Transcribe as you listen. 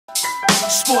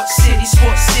Sports City,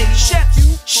 chef,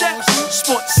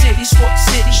 Sports City,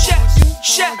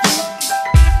 chef.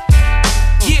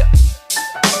 Yeah.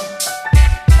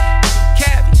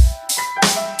 Cabby,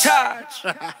 Taj.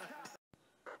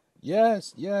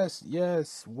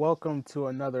 Yes. Welcome to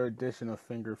another edition of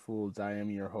Finger Foods. I am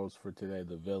your host for today,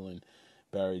 the villain,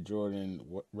 Barry Jordan,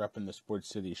 repping the Sports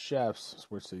City Chefs,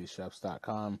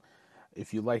 sportscitychefs.com.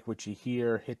 If you like what you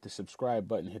hear, hit the subscribe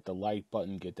button, hit the like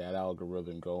button, get that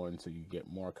algorithm going so you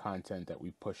get more content that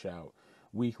we push out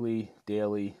weekly,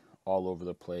 daily, all over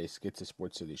the place. Get to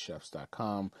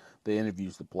sportscitychefs.com. The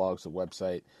interviews, the blogs, the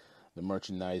website, the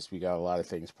merchandise. We got a lot of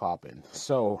things popping.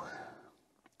 So,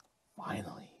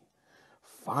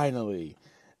 finally,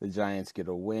 the Giants get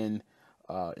a win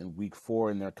in Week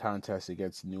 4 in their contest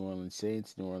against the New Orleans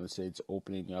Saints. New Orleans Saints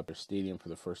opening up their stadium for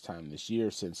the first time this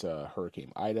year since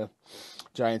Hurricane Ida.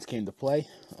 Giants came to play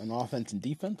on offense and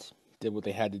defense, did what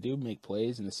they had to do, make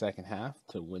plays in the second half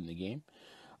to win the game.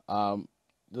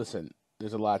 Listen,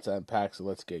 there's a lot to unpack, so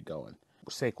let's get going.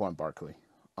 Saquon Barkley,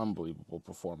 unbelievable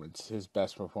performance. His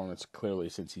best performance clearly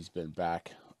since he's been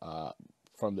back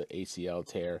from the ACL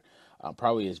tear.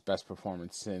 Probably his best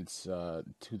performance since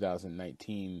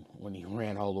 2019 when he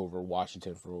ran all over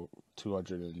Washington for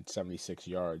 276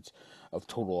 yards of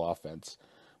total offense.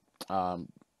 On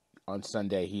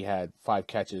Sunday, he had 5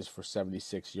 catches for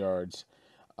 76 yards,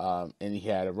 and he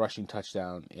had a rushing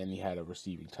touchdown, and he had a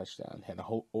receiving touchdown. Had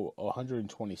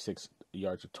 126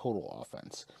 yards of total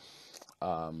offense.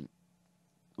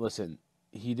 Listen,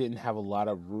 he didn't have a lot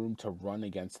of room to run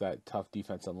against that tough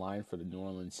defensive line for the New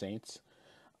Orleans Saints.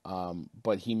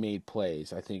 But he made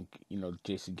plays. I think,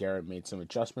 Jason Garrett made some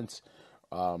adjustments,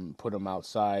 put him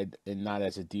outside, and not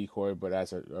as a decoy, but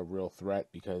as a real threat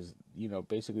because,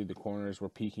 basically the corners were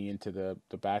peeking into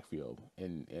the backfield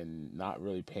and not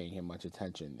really paying him much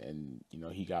attention. And,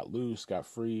 he got loose, got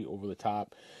free over the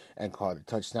top, and caught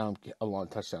a long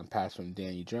touchdown pass from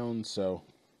Danny Jones. So,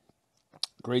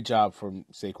 great job from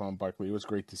Saquon Barkley. It was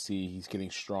great to see. He's getting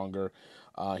stronger.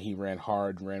 He ran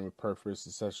hard, ran with purpose,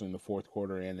 especially in the fourth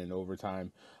quarter and in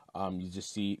overtime. You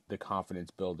just see the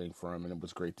confidence building for him, and it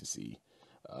was great to see.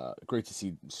 Great to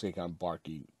see Saquon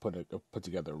Barkley put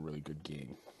together a really good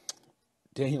game.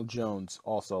 Daniel Jones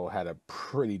also had a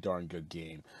pretty darn good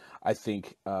game. I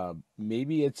think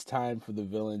maybe it's time for the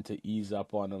villain to ease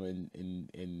up on him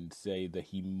and say that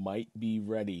he might be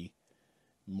ready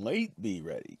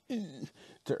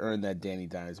to earn that Danny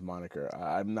Dimes moniker.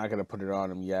 I'm not going to put it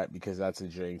on him yet because that's a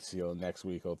jinx. Next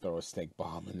week he'll throw a snake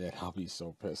bomb and then I'll be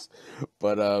so pissed.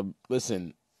 But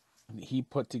listen, he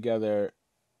put together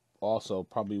also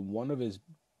probably one of his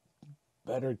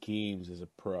better games as a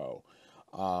pro.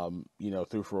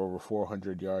 Threw for over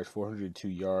 400 yards, 402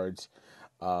 yards,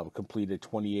 completed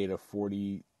 28 of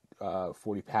 40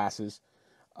 passes.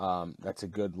 That's a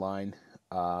good line.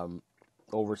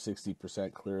 Over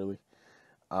 60% clearly.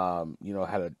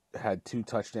 Had 2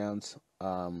 touchdowns.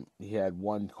 He had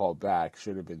one called back,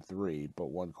 should have been 3,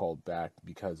 but one called back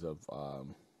because of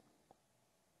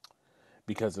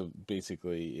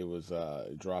basically it was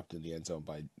dropped in the end zone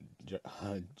by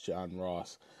John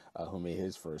Ross, who made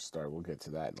his first start. We'll get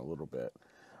to that in a little bit.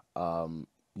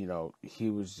 He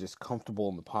was just comfortable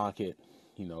in the pocket.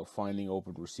 Finding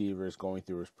open receivers, going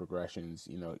through his progressions.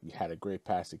 He had a great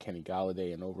pass to Kenny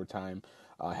Golladay in overtime.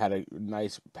 Had a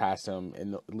nice pass to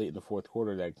him late in the fourth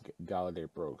quarter that Golladay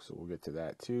broke. So we'll get to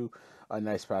that too. A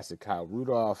nice pass to Kyle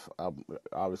Rudolph.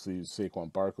 Obviously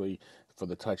Saquon Barkley for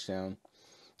the touchdown.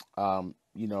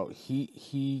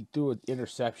 He threw an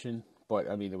interception, but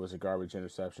it was a garbage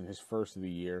interception. His first of the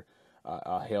year.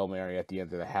 A Hail Mary at the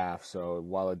end of the half. So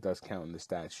while it does count in the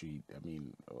stat sheet, at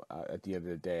the end of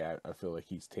the day, I feel like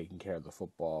he's taking care of the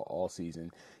football all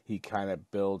season. He kind of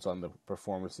builds on the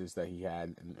performances that he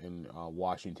had in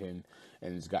Washington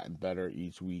and has gotten better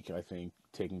each week, I think,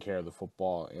 taking care of the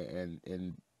football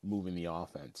and moving the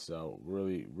offense. So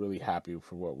really, really happy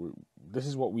for this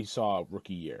is what we saw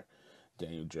rookie year,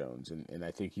 Daniel Jones. And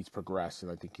I think he's progressed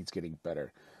and I think he's getting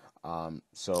better.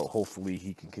 So hopefully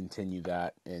he can continue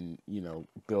that and,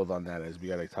 build on that as we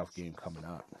got a tough game coming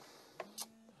up.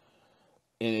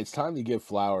 And it's time to give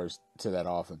flowers to that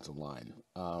offensive line.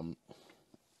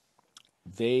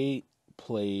 They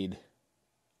played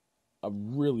a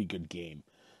really good game.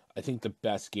 I think the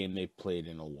best game they've played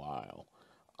in a while.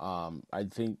 I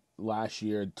think last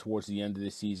year, towards the end of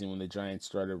the season, when the Giants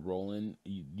started rolling,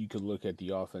 you could look at the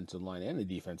offensive line and the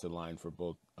defensive line for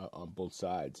both on both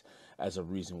sides as a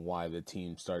reason why the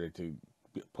team started to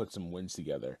put some wins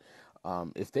together.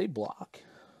 If they block,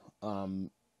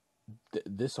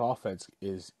 this offense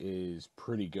is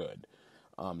pretty good.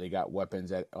 They got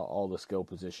weapons at all the skill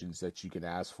positions that you can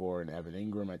ask for, and Evan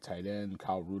Ingram at tight end,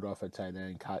 Kyle Rudolph at tight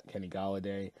end, Kenny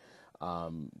Galladay,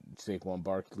 Saquon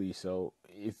Barkley. So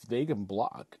if they can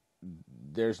block,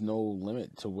 there's no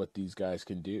limit to what these guys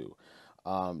can do.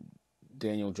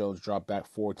 Daniel Jones dropped back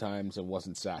 4 times and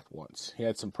wasn't sacked once. He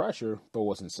had some pressure, but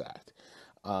wasn't sacked.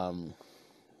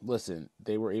 Listen,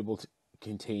 they were able to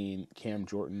contain Cam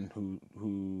Jordan,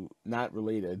 who not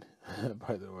related,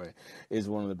 by the way, is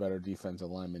one of the better defensive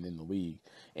linemen in the league.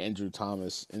 Andrew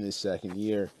Thomas, in his second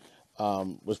year,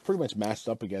 was pretty much matched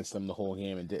up against them the whole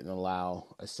game and didn't allow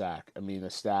a sack. I mean, a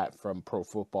stat from Pro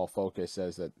Football Focus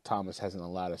says that Thomas hasn't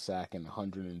allowed a sack in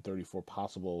 134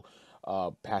 possible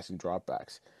passing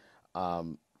dropbacks.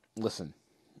 Listen,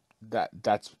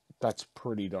 that's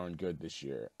pretty darn good this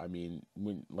year. I mean,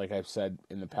 like I've said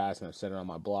in the past, and I've said it on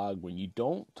my blog, when you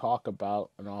don't talk about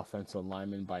an offensive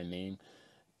lineman by name,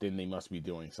 then they must be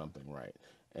doing something right.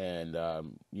 And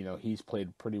he's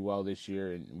played pretty well this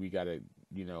year, and we got to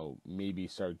maybe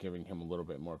start giving him a little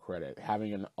bit more credit.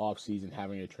 Having an off season,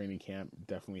 having a training camp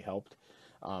definitely helped.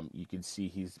 You can see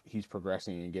he's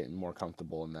progressing and getting more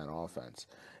comfortable in that offense.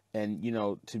 And,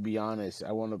 to be honest,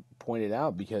 I want to point it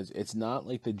out because it's not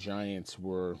like the Giants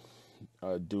were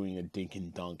doing a dink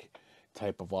and dunk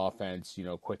type of offense,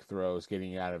 quick throws,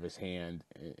 getting out of his hand,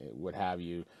 what have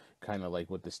you, kind of like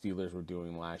what the Steelers were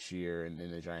doing last year and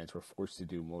the Giants were forced to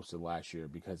do most of last year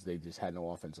because they just had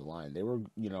no offensive line. They were,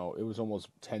 it was almost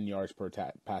 10 yards per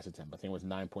pass attempt. I think it was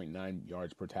 9.9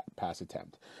 yards per pass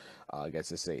attempt against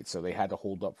the Saints. So they had to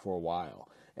hold up for a while.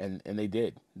 And they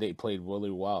did. They played really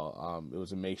well. It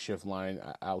was a makeshift line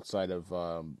outside of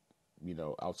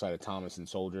Thomas and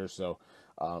Soldier. So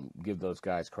give those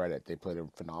guys credit. They played a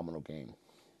phenomenal game.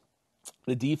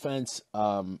 The defense,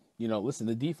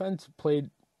 the defense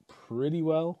played pretty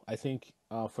well. I think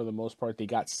for the most part, they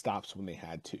got stops when they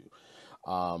had to.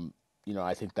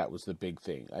 I think that was the big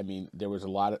thing. I mean, there was a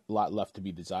lot left to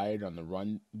be desired on the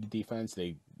run defense.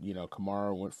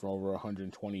 Kamara went for over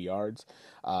 120 yards.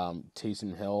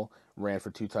 Taysom Hill ran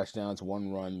for 2 touchdowns.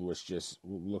 One run was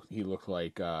he looked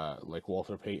like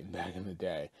Walter Payton back in the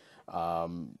day.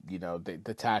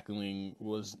 The tackling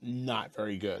was not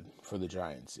very good for the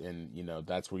Giants, and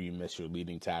that's where you miss your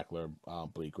leading tackler,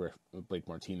 Blake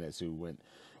Martinez, who went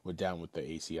down with the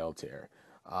ACL tear.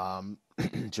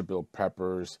 Jabril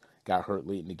Peppers got hurt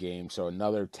late in the game, so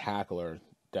another tackler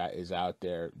that is out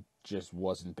there just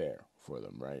wasn't there for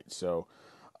them, right? So,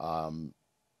 and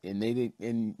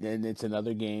it's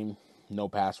another game, no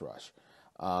pass rush.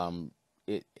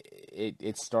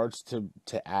 It starts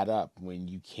to add up when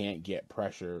you can't get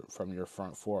pressure from your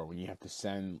front four, when you have to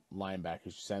send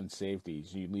linebackers, send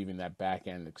safeties, you leaving that back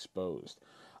end exposed.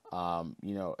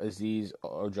 Azeez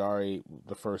Ojari,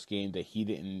 the first game that he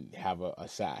didn't have a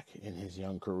sack in his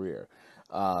young career.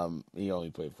 He only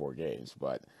played 4 games,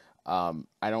 but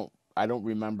I don't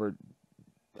remember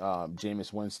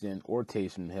Jameis Winston or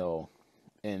Taysom Hill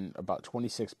in about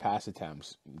 26 pass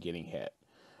attempts getting hit.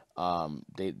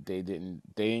 They didn't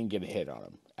get a hit on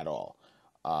him at all.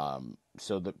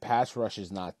 So the pass rush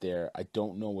is not there. I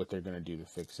don't know what they're going to do to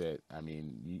fix it. I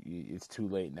mean, it's too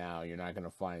late now. You're not going to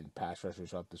find pass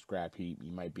rushers off the scrap heap. You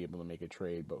might be able to make a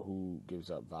trade, but who gives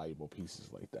up valuable pieces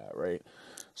like that, right?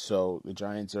 So the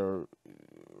Giants are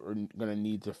going to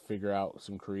need to figure out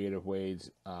some creative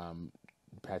ways,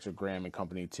 Patrick Graham and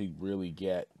company, to really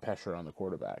get pressure on the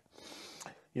quarterback.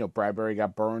 Bradbury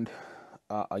got burned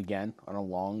again on a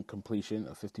long completion,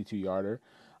 a 52-yarder.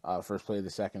 First play of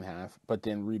the second half, but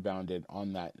then rebounded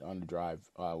on the drive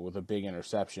with a big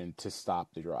interception to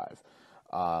stop the drive.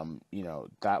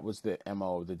 That was the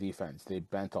MO of the defense. They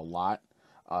bent a lot,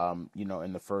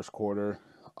 in the first quarter,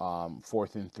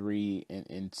 4th and 3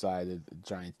 inside of the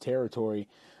Giants territory.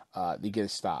 They get a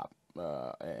stop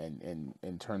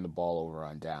and turn the ball over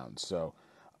on downs. So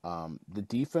the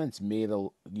defense made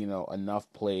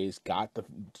enough plays, got the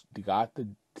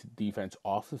defense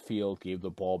off the field, gave the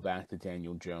ball back to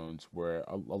Daniel Jones, where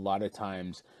a lot of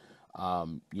times,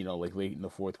 like late in the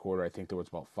fourth quarter, I think there was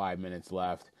about 5 minutes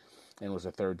left, and it was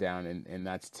a 3rd down, and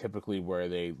that's typically where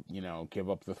they, give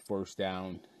up the first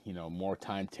down, more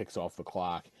time ticks off the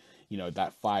clock,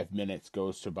 that 5 minutes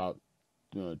goes to about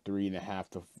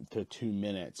 3.5 to 2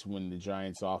 minutes when the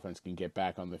Giants offense can get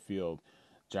back on the field.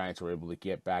 Giants were able to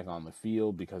get back on the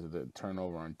field because of the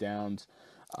turnover on downs,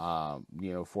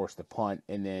 force the punt,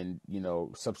 and then,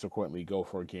 subsequently go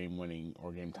for a game-winning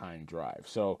or game-tying drive.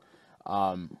 So,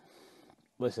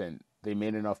 listen, they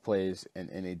made enough plays, and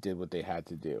they did what they had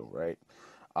to do, right?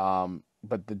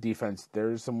 But the defense,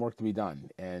 there's some work to be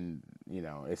done, and,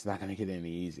 it's not going to get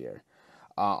any easier.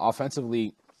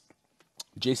 Offensively,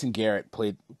 Jason Garrett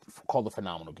called a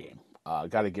phenomenal game.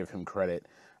 Got to give him credit.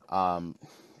 Um,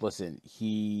 Listen,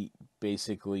 he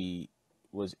basically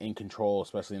was in control,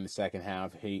 especially in the second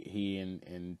half. He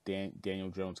and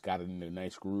Daniel Jones got in a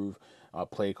nice groove,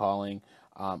 play calling.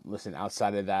 Listen,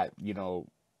 outside of that,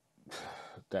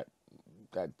 that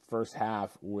that first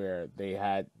half where they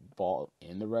had ball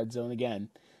in the red zone again,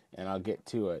 and I'll get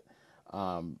to it.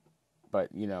 Um, but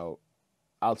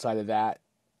outside of that,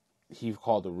 he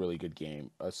called a really good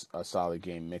game, a solid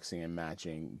game, mixing and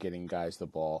matching, getting guys the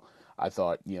ball. I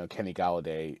thought Kenny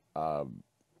Galladay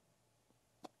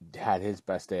had his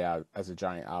best day out as a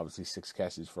Giant. Obviously, 6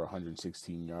 catches for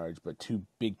 116 yards, but 2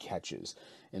 big catches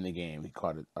in the game. He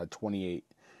caught a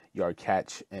 28-yard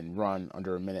catch and run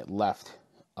under a minute left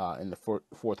in the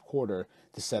fourth quarter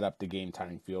to set up the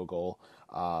game-tying field goal.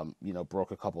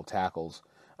 Broke a couple tackles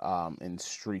and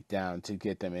streaked down to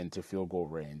get them into field goal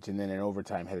range. And then in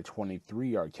overtime, had a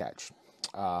 23-yard catch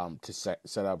to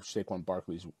set up Saquon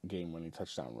Barkley's game-winning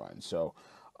touchdown run. So,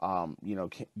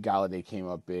 Galladay came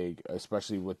up big,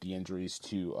 especially with the injuries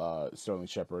to Sterling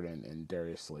Shepard and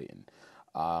Darius Slayton.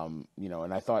 And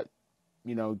I thought,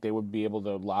 they would be able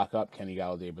to lock up Kenny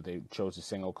Galladay, but they chose to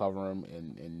single cover him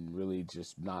and really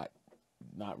just not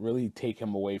really take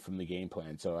him away from the game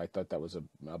plan. So I thought that was a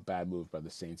bad move by the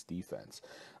Saints defense.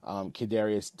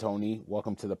 Kadarius Toney,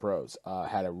 welcome to the pros.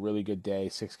 Had a really good day,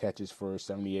 6 catches for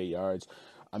 78 yards.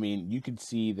 I mean, you could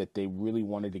see that they really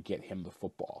wanted to get him the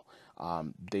football.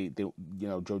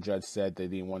 Joe Judge said that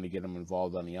they wanted to get him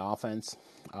involved on the offense.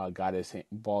 Got the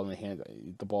ball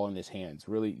in his hands.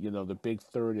 Really, the big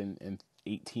 3rd and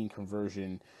 18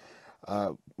 conversion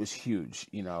was huge.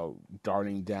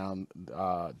 Darting down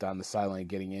the sideline,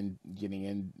 getting in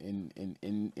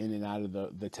and out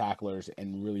of the tacklers,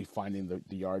 and really finding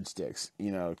the yardsticks.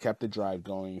 Kept the drive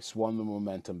going, swung the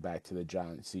momentum back to the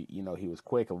Giants. He was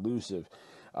quick, elusive.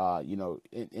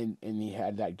 And he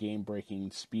had that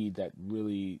game-breaking speed that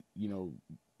really, you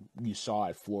saw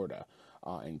at Florida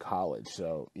in college.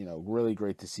 So, really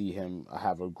great to see him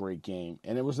have a great game.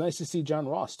 And it was nice to see John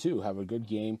Ross, too, have a good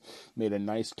game. Made a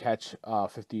nice catch,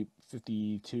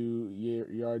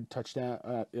 52-yard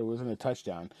touchdown. It wasn't a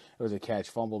touchdown. It was a catch,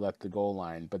 fumbled at the goal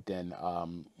line, but then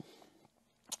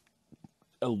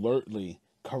alertly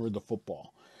covered the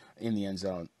football in the end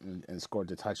zone and scored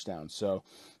the touchdown. So,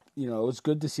 it was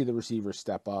good to see the receivers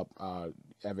step up.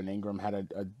 Evan Ingram had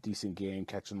a decent game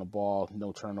catching the ball,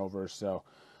 no turnovers. So,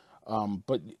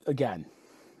 but again,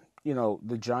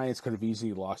 the Giants could have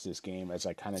easily lost this game, as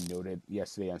I kind of noted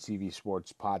yesterday on CV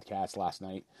Sports podcast last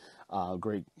night.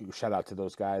 Great shout out to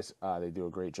those guys. They do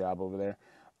a great job over there.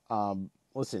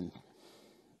 Listen,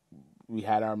 we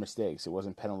had our mistakes. It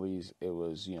wasn't penalties. It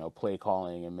was, play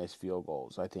calling and missed field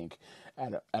goals. I think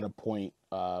at a point,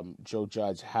 Joe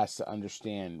Judge has to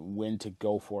understand when to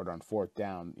go for it on 4th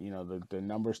down. The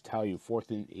numbers tell you 4th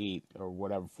and 8 or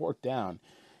whatever, 4th down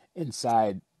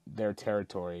inside their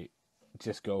territory,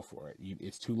 just go for it.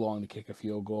 It's too long to kick a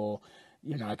field goal.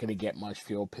 You're not going to get much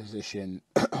field position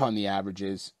on the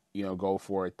averages. Go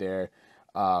for it there.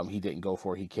 He didn't go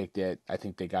for it. He kicked it. I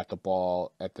think they got the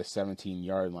ball at the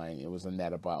 17-yard line. It was a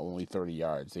net about only 30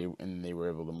 yards. They were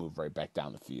able to move right back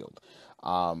down the field.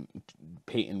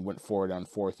 Peyton went for it on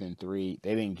 4th and 3.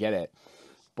 They didn't get it,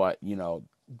 but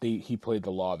he played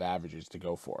the law of averages to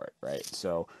go for it, right?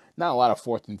 So not a lot of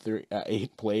 4th and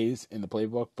 8 plays in the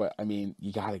playbook, but I mean,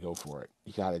 you got to go for it.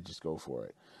 You got to just go for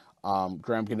it.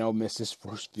 Graham Gano missed his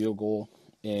first field goal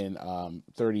in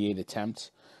 38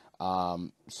 attempts. So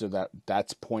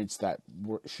that's points that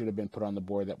should have been put on the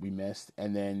board that we missed.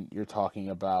 And then you're talking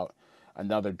about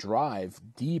another drive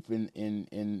deep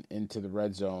into the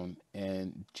red zone,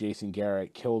 and Jason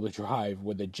Garrett killed the drive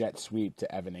with a jet sweep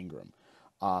to Evan Ingram.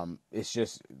 It's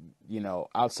just,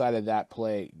 outside of that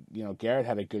play, Garrett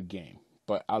had a good game,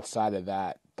 but outside of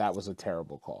that was a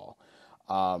terrible call.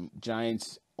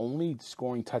 Giants only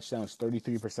scoring touchdowns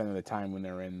 33% of the time when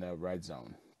they're in the red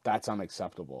zone. That's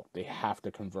unacceptable. They have to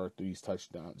convert these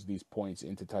points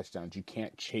into touchdowns. You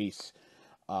can't chase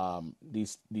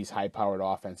these high-powered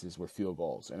offenses with field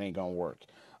goals. It ain't gonna work.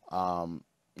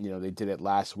 They did it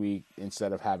last week.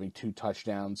 Instead of having 2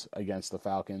 touchdowns against the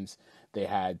Falcons, they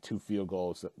had 2 field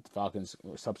goals. The Falcons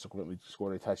subsequently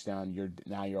scored a touchdown. You're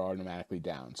automatically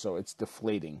down. So it's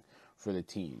deflating for the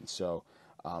team. So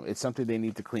it's something they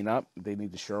need to clean up. They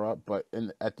need to shore up. But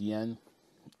at the end,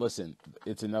 listen,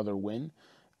 it's another win.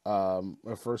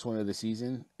 Our first win of the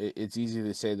season. It's easy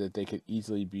to say that they could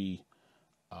easily be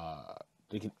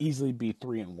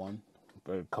 3-1,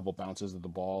 a couple bounces of the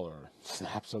ball or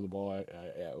snaps of the ball,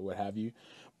 what have you.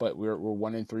 But we're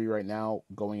 1-3 right now,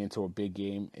 going into a big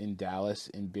game in Dallas,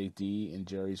 in Big D, in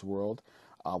Jerry's world,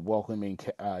 welcoming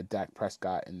Dak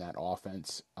Prescott in that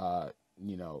offense.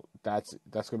 That's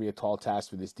going to be a tall task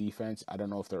for this defense. I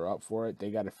don't know if they're up for it. They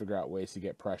got to figure out ways to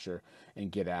get pressure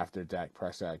and get after Dak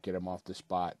Prescott, get him off the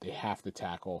spot. They have to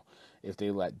tackle. If they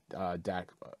let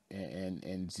Dak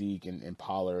and Zeke and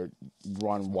Pollard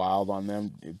run wild on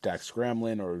them, Dak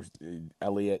scrambling or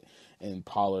Elliott and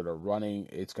Pollard are running,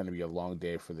 it's going to be a long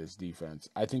day for this defense.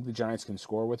 I think the Giants can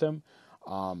score with them.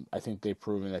 I think they've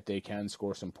proven that they can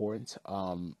score some points.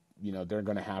 They're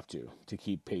going to have to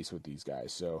keep pace with these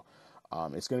guys. So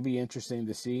it's going to be interesting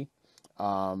to see.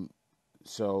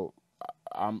 So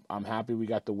I'm happy we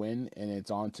got the win, and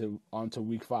it's on to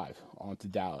week 5, on to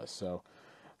Dallas. So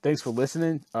thanks for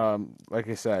listening. Like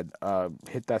I said,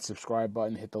 hit that subscribe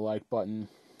button, hit the like button,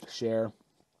 share,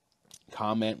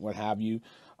 comment, what have you,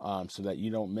 so that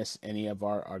you don't miss any of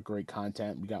our great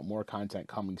content. We got more content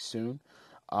coming soon.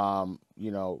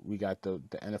 We got the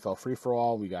NFL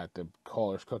free-for-all, we got the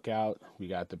Callers Cookout, we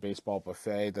got the baseball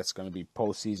buffet that's going to be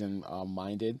postseason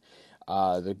minded.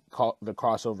 The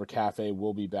Crossover Cafe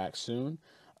will be back soon,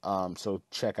 so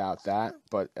check out that.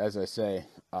 But as I say,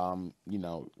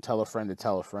 tell a friend to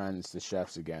tell a friend. It's the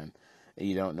chefs again.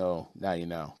 You don't know, now you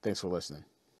know. Thanks for listening.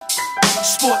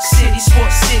 Sports City,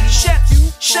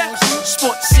 chefs,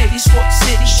 Sports City,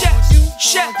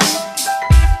 chefs,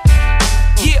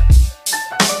 yeah.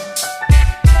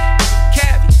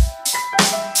 Cabby,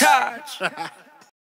 Taj.